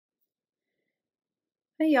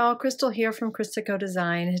Hey y'all, Crystal here from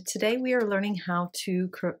ChristaCoDesign. Today we are learning how to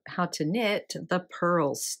knit the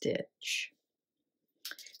purl stitch.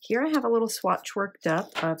 Here I have a little swatch worked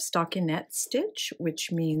up of stockinette stitch,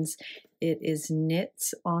 which means it is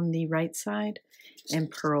knits on the right side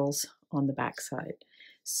and purls on the back side.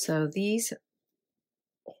 So these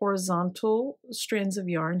horizontal strands of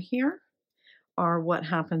yarn here are what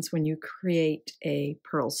happens when you create a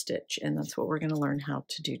purl stitch, and that's what we're going to learn how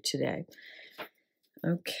to do today.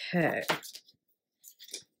 Okay.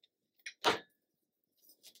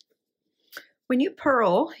 When you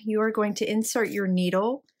purl, you are going to insert your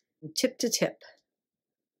needle tip to tip,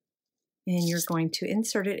 and you're going to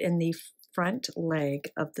insert it in the front leg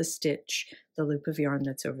of the stitch, the loop of yarn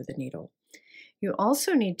that's over the needle. You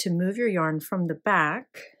also need to move your yarn from the back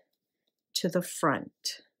to the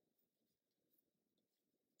front.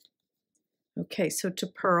 Okay, so to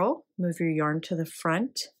purl, move your yarn to the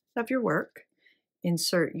front of your work.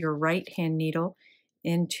 Insert your right hand needle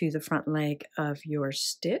into the front leg of your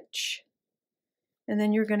stitch, and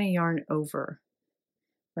then you're going to yarn over.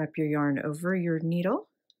 Wrap your yarn over your needle,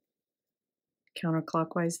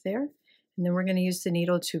 counterclockwise there, and then we're going to use the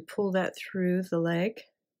needle to pull that through the leg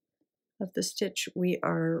of the stitch we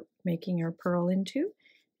are making our purl into,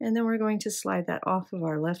 and then we're going to slide that off of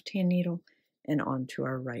our left hand needle and onto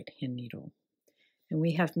our right hand needle. And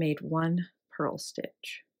we have made one purl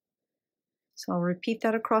stitch. So I'll repeat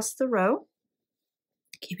that across the row,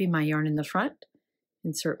 keeping my yarn in the front,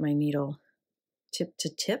 insert my needle tip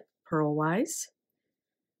to tip, purlwise,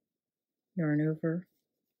 yarn over,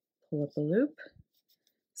 pull up a loop,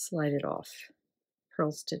 slide it off,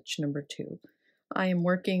 purl stitch number 2. I am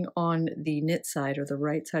working on the knit side or the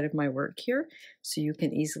right side of my work here, so you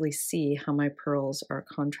can easily see how my purls are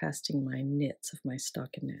contrasting my knits of my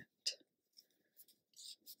stockinette.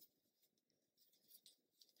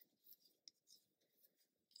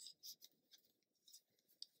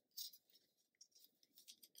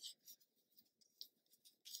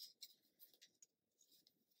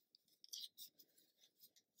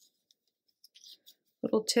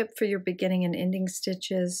 Little tip for your beginning and ending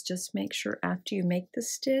stitches, just make sure after you make the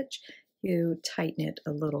stitch, you tighten it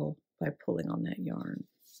a little by pulling on that yarn.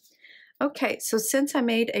 Okay, so since I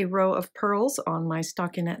made a row of purls on my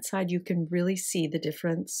stockinette side, you can really see the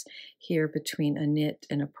difference here between a knit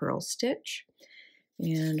and a purl stitch.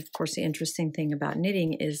 And of course, the interesting thing about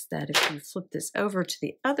knitting is that if you flip this over to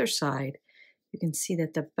the other side, you can see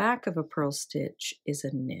that the back of a purl stitch is a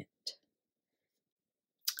knit.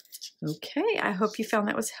 Okay, I hope you found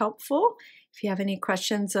that was helpful. If you have any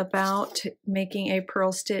questions about making a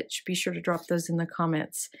purl stitch, be sure to drop those in the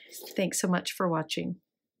comments. Thanks so much for watching.